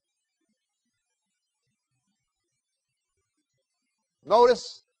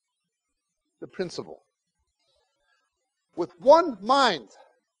 Notice the principle. With one mind.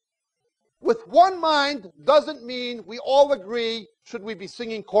 With one mind doesn't mean we all agree, should we be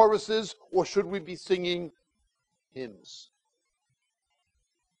singing choruses or should we be singing hymns.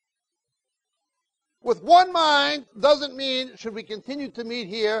 With one mind doesn't mean should we continue to meet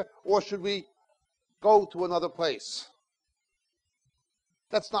here or should we go to another place.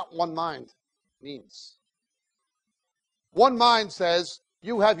 That's not one mind means. One mind says,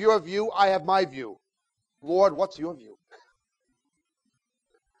 you have your view, I have my view. Lord, what's your view?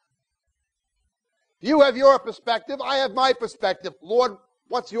 You have your perspective, I have my perspective. Lord,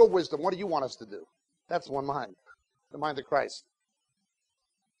 what's your wisdom? What do you want us to do? That's one mind, the mind of Christ.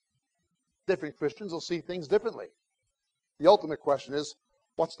 Different Christians will see things differently. The ultimate question is,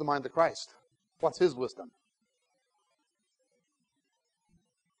 what's the mind of Christ? What's his wisdom?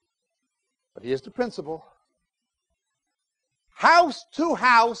 But here's the principle. House to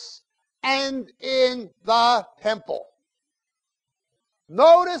house and in the temple.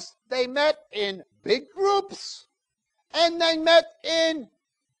 Notice they met in big groups and they met in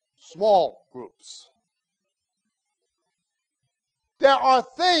small groups. There are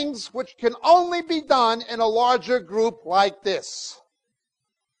things which can only be done in a larger group like this.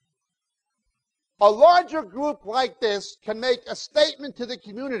 A larger group like this can make a statement to the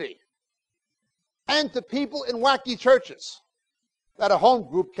community and to people in wacky churches that a home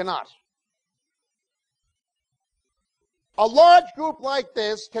group cannot. A large group like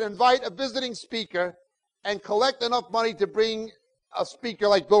this can invite a visiting speaker and collect enough money to bring a speaker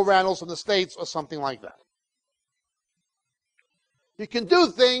like Bill Randalls from the States or something like that. You can do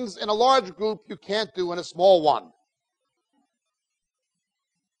things in a large group you can't do in a small one.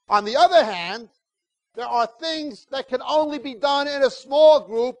 On the other hand, there are things that can only be done in a small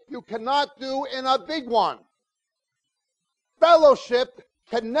group you cannot do in a big one. Fellowship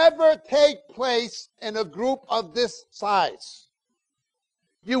can never take place in a group of this size.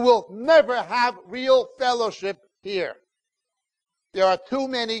 You will never have real fellowship here. There are too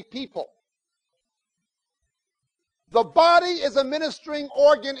many people. The body is a ministering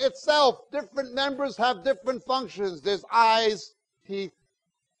organ itself. Different members have different functions. There's eyes, teeth,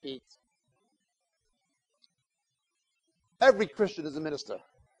 feet. Every Christian is a minister.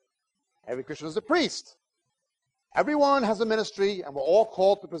 Every Christian is a priest. Everyone has a ministry, and we're all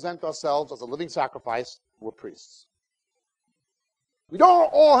called to present ourselves as a living sacrifice. We're priests. We don't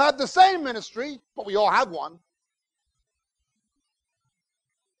all have the same ministry, but we all have one.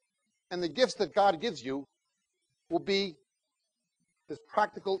 And the gifts that God gives you will be His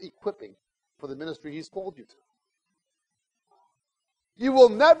practical equipping for the ministry He's called you to. You will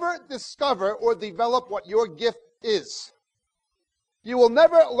never discover or develop what your gift is. You will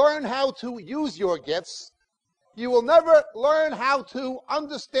never learn how to use your gifts. You will never learn how to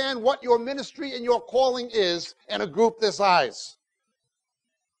understand what your ministry and your calling is in a group this size.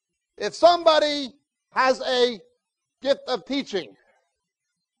 If somebody has a gift of teaching,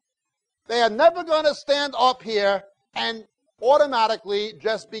 they are never going to stand up here and automatically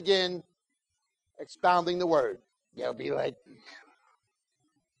just begin expounding the word. It'll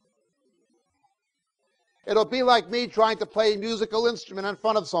be like me trying to play a musical instrument in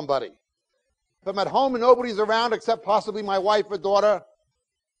front of somebody. If I'm at home and nobody's around except possibly my wife or daughter,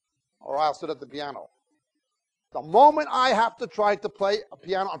 or I'll sit at the piano. The moment I have to try to play a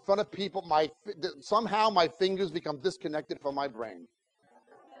piano in front of people, somehow my fingers become disconnected from my brain.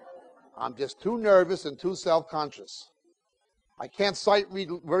 I'm just too nervous and too self-conscious. I can't sight read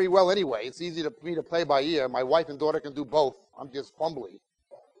very well anyway. It's easy for me to play by ear. My wife and daughter can do both. I'm just fumbly.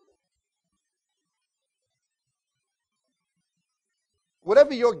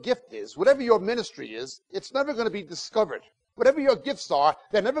 Whatever your gift is, whatever your ministry is, it's never going to be discovered. Whatever your gifts are,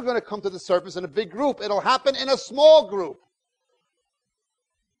 they're never going to come to the surface in a big group. It'll happen in a small group.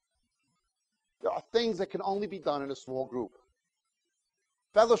 There are things that can only be done in a small group.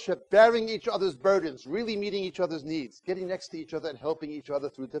 Fellowship, bearing each other's burdens, really meeting each other's needs, getting next to each other and helping each other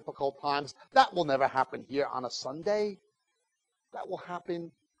through difficult times, that will never happen here on a Sunday. That will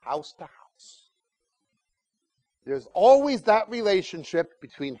happen house to house. There's always that relationship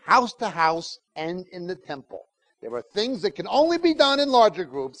between house to house and in the temple. There are things that can only be done in larger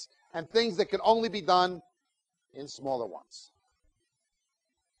groups and things that can only be done in smaller ones.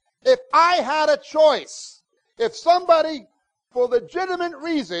 If I had a choice, if somebody, for legitimate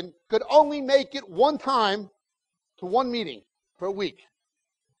reason, could only make it one time to one meeting per week,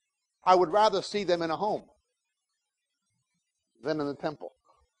 I would rather see them in a home than in the temple.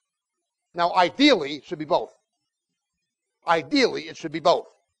 Now, ideally, it should be both. Ideally, it should be both.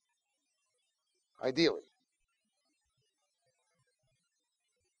 Ideally.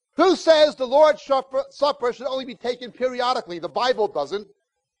 Who says the Lord's Supper should only be taken periodically? The Bible doesn't.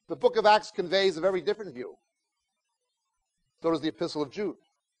 The book of Acts conveys a very different view. So does the Epistle of Jude.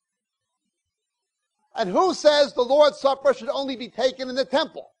 And who says the Lord's Supper should only be taken in the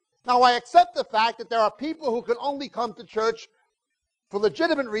temple? Now, I accept the fact that there are people who can only come to church for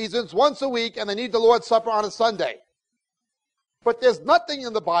legitimate reasons once a week and they need the Lord's Supper on a Sunday. But there's nothing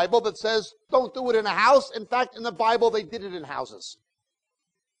in the Bible that says don't do it in a house. In fact, in the Bible, they did it in houses.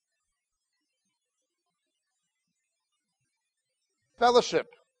 Fellowship,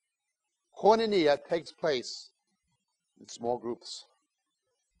 koinonia, takes place in small groups.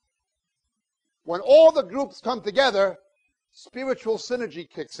 When all the groups come together, spiritual synergy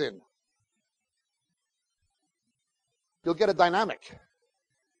kicks in. You'll get a dynamic.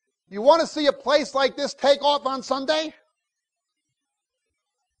 You want to see a place like this take off on Sunday?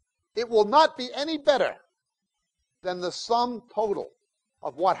 It will not be any better than the sum total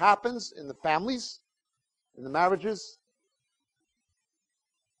of what happens in the families, in the marriages,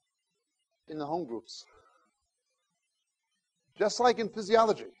 in the home groups. Just like in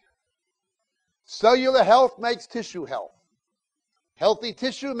physiology. Cellular health makes tissue health. Healthy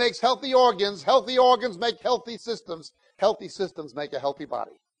tissue makes healthy organs make healthy systems make a healthy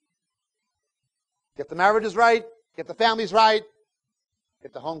body. Get the marriages right, get the families right,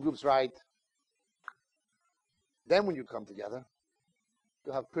 get the home groups right. Then when you come together,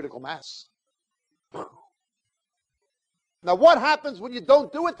 you'll have critical mass. Now what happens when you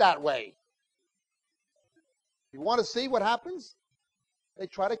don't do it that way? You want to see what happens? They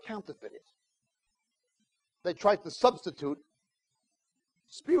try to counterfeit it. They try to substitute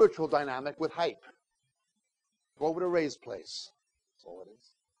spiritual dynamic with hype. Go over to Ray's place. That's all it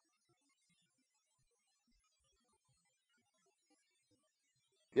is.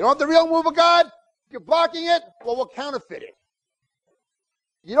 You don't have the real move of God? You're blocking it? Well, we'll counterfeit it.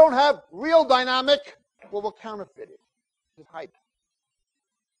 You don't have real dynamic? Well, we'll counterfeit it with hype.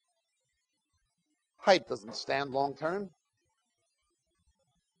 Hype doesn't stand long term.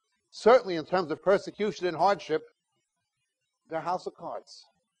 Certainly in terms of persecution and hardship, they're a house of cards.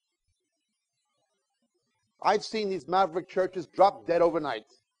 I've seen these maverick churches drop dead overnight.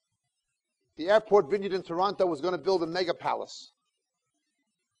 The airport vineyard in Toronto was going to build a mega palace.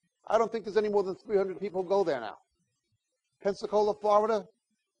 I don't think there's any more than 300 people who go there now. Pensacola, Florida,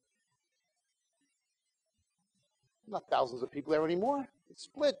 not thousands of people there anymore. It's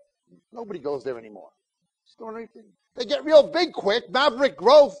split. Nobody goes there anymore. They get real big quick, maverick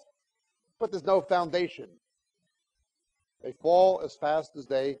growth, but there's no foundation. They fall as fast as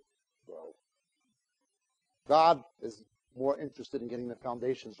they grow. God is more interested in getting the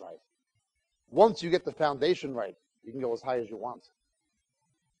foundations right. Once you get the foundation right, you can go as high as you want.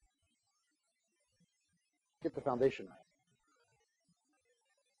 Get the foundation right.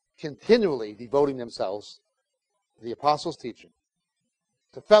 Continually devoting themselves to the apostles' teaching,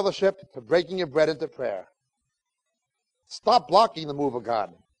 to fellowship, to breaking of bread, and to prayer. Stop blocking the move of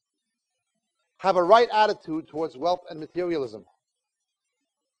God. Have a right attitude towards wealth and materialism.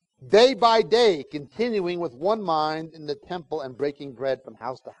 Day by day, continuing with one mind in the temple and breaking bread from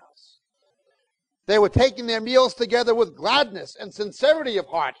house to house. They were taking their meals together with gladness and sincerity of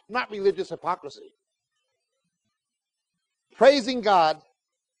heart, not religious hypocrisy. Praising God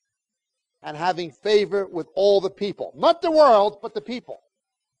and having favor with all the people. Not the world, but the people.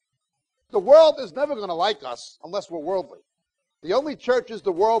 The world is never going to like us unless we're worldly. The only churches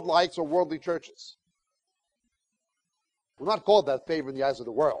the world likes are worldly churches. We're not called to have favor in the eyes of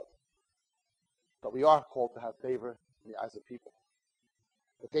the world, but we are called to have favor in the eyes of people.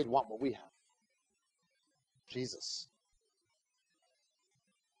 But they'd want what we have. Jesus.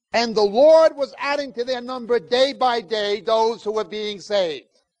 And the Lord was adding to their number day by day those who were being saved.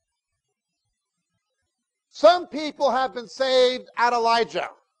 Some people have been saved at Elijah.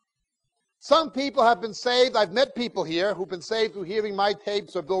 Some people have been saved. I've met people here who've been saved through hearing my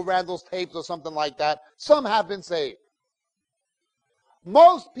tapes or Bill Randall's tapes or something like that. Some have been saved.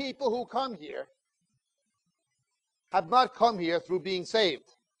 Most people who come here have not come here through being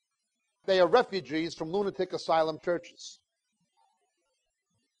saved. They are refugees from lunatic asylum churches.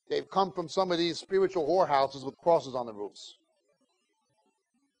 They've come from some of these spiritual whorehouses with crosses on the roofs.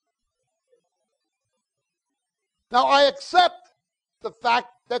 Now, I accept the fact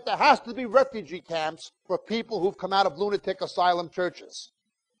that there has to be refugee camps for people who've come out of lunatic asylum churches.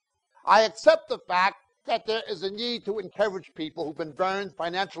 I accept the fact that there is a need to encourage people who've been burned,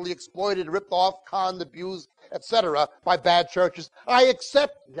 financially exploited, ripped off, conned, abused, etc. by bad churches. I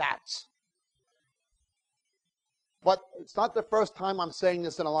accept that. But it's not the first time I'm saying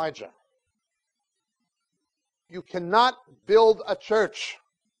this in Elijah. You cannot build a church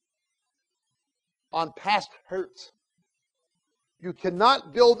on past hurt. You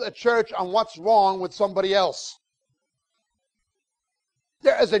cannot build a church on what's wrong with somebody else.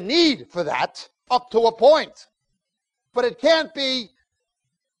 There is a need for that up to a point. But it can't be,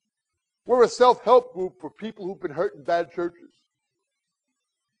 we're a self-help group for people who've been hurt in bad churches.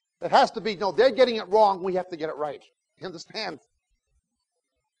 It has to be, no, they're getting it wrong, we have to get it right. You understand?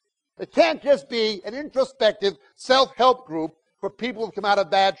 It can't just be an introspective self-help group for people who've come out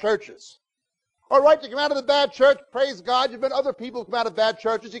of bad churches. All right, you come out of the bad church, praise God. You've been other people who come out of bad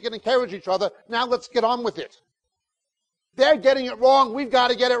churches. You can encourage each other. Now let's get on with it. They're getting it wrong. We've got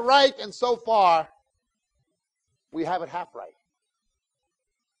to get it right. And so far, we have it half right.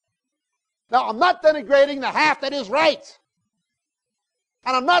 Now, I'm not denigrating the half that is right.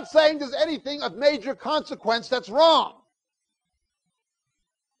 And I'm not saying there's anything of major consequence that's wrong.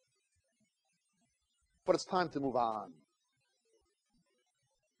 But it's time to move on.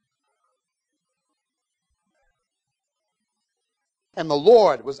 And the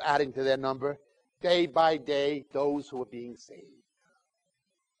Lord was adding to their number, day by day, those who are being saved.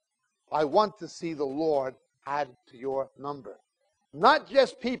 I want to see the Lord add to your number. Not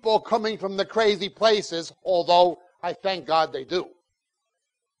just people coming from the crazy places, although I thank God they do.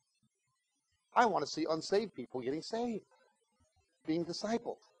 I want to see unsaved people getting saved, being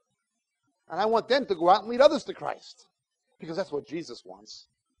discipled. And I want them to go out and lead others to Christ, because that's what Jesus wants.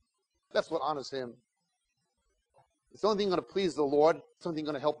 That's what honors him. It's the only thing going to please the Lord. It's the only thing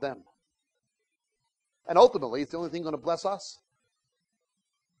going to help them. And ultimately, it's the only thing going to bless us.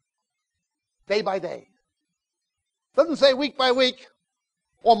 Day by day. It doesn't say week by week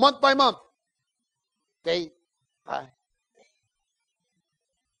or month by month. Day by day.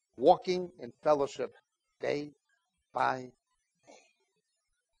 Walking in fellowship day by day.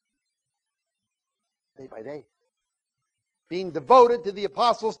 Day by day. Being devoted to the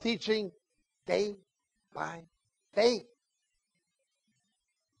apostles' teaching day by day.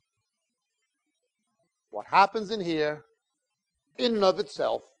 What happens in here, in and of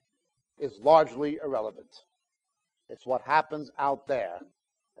itself, is largely irrelevant. It's what happens out there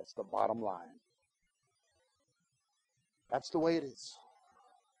that's the bottom line. That's the way it is.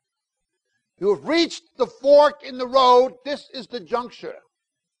 You have reached the fork in the road. This is the juncture.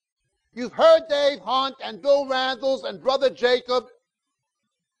 You've heard Dave Hunt and Bill Randalls and Brother Jacob.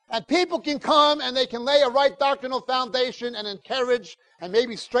 And people can come and they can lay a right doctrinal foundation and encourage and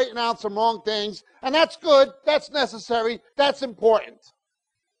maybe straighten out some wrong things. And that's good. That's necessary. That's important.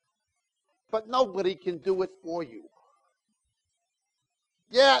 But nobody can do it for you.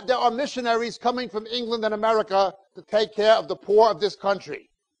 Yeah, there are missionaries coming from England and America to take care of the poor of this country.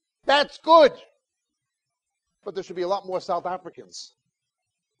 That's good. But there should be a lot more South Africans.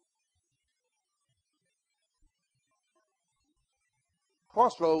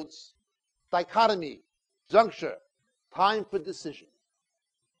 Crossroads, dichotomy, juncture, time for decision.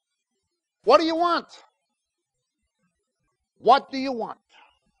 What do you want? What do you want?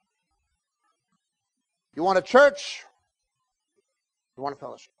 You want a church? You want a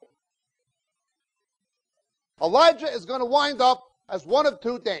fellowship? Elijah is going to wind up as one of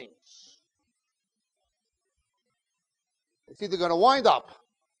two things. It's either going to wind up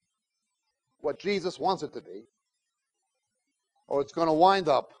what Jesus wants it to be, or it's going to wind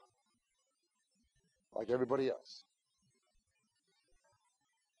up like everybody else.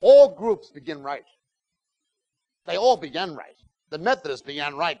 All groups begin right. They all began right. The Methodists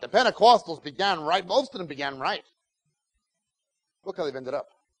began right. The Pentecostals began right. Most of them began right. Look how they've ended up.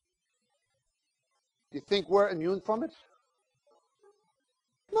 Do you think we're immune from it?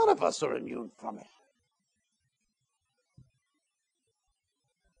 None of us are immune from it.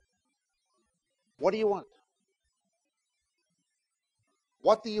 What do you want?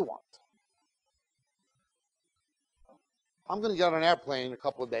 What do you want? I'm going to get on an airplane in a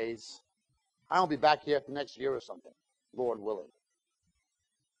couple of days. I'll be back here for next year or something, Lord willing.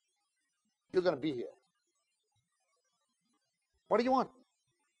 You're going to be here. What do you want?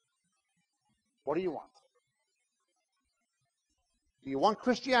 What do you want? Do you want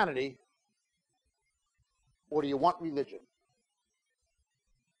Christianity or do you want religion?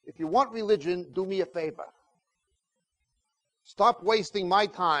 If you want religion, do me a favor. Stop wasting my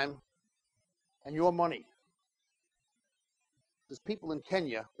time and your money. Because people in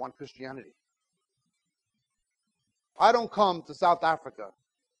Kenya want Christianity. I don't come to South Africa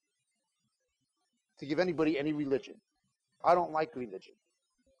to give anybody any religion. I don't like religion.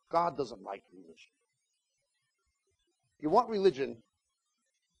 God doesn't like religion. If you want religion,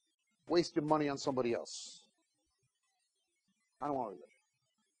 waste your money on somebody else. I don't want religion.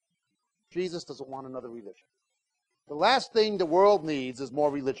 Jesus doesn't want another religion. The last thing the world needs is more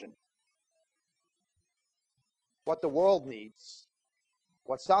religion. What the world needs,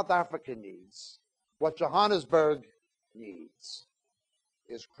 what South Africa needs, what Johannesburg needs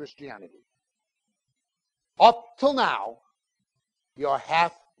is Christianity. Up till now, you're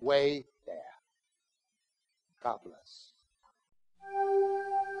halfway there. God bless.